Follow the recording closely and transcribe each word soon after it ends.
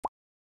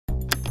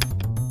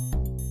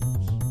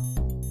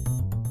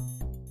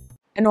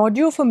An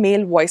audio of a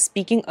male voice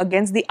speaking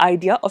against the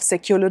idea of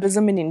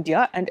secularism in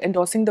India and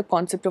endorsing the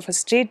concept of a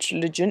state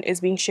religion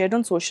is being shared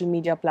on social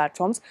media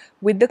platforms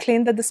with the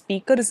claim that the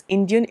speaker is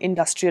Indian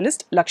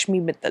industrialist Lakshmi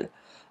Mittal.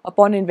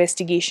 Upon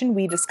investigation,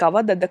 we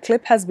discovered that the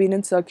clip has been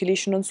in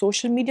circulation on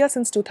social media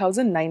since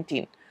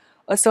 2019.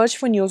 A search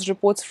for news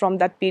reports from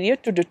that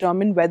period to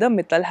determine whether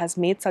Mittal has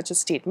made such a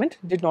statement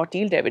did not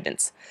yield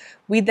evidence.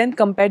 We then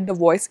compared the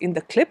voice in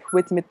the clip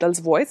with Mittal's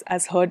voice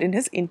as heard in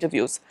his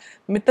interviews.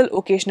 Mittal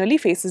occasionally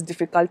faces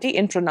difficulty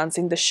in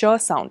pronouncing the sh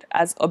sound,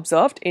 as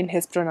observed in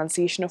his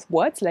pronunciation of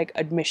words like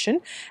admission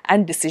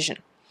and decision.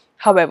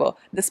 However,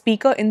 the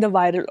speaker in the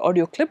viral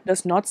audio clip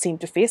does not seem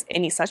to face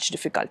any such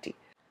difficulty.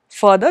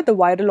 Further, the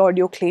viral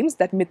audio claims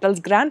that Mittal's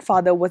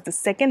grandfather was the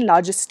second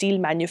largest steel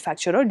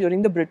manufacturer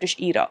during the British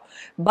era,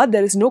 but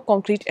there is no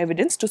concrete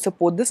evidence to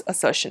support this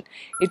assertion.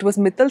 It was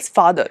Mittal's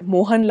father,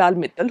 Mohanlal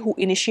Mittal, who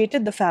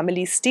initiated the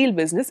family's steel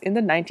business in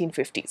the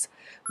 1950s.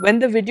 When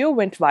the video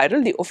went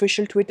viral, the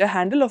official Twitter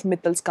handle of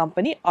Mittal's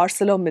company,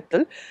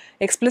 ArcelorMittal,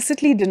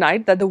 explicitly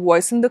denied that the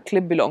voice in the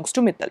clip belongs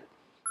to Mittal.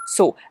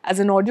 So, as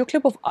an audio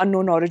clip of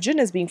unknown origin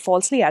is being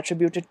falsely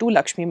attributed to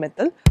Lakshmi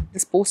Mittal,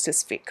 this post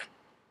is fake.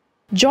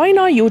 Join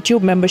our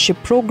YouTube membership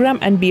program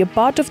and be a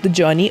part of the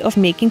journey of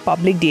making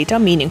public data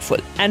meaningful.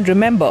 And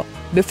remember,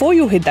 before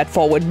you hit that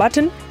forward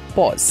button,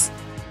 pause.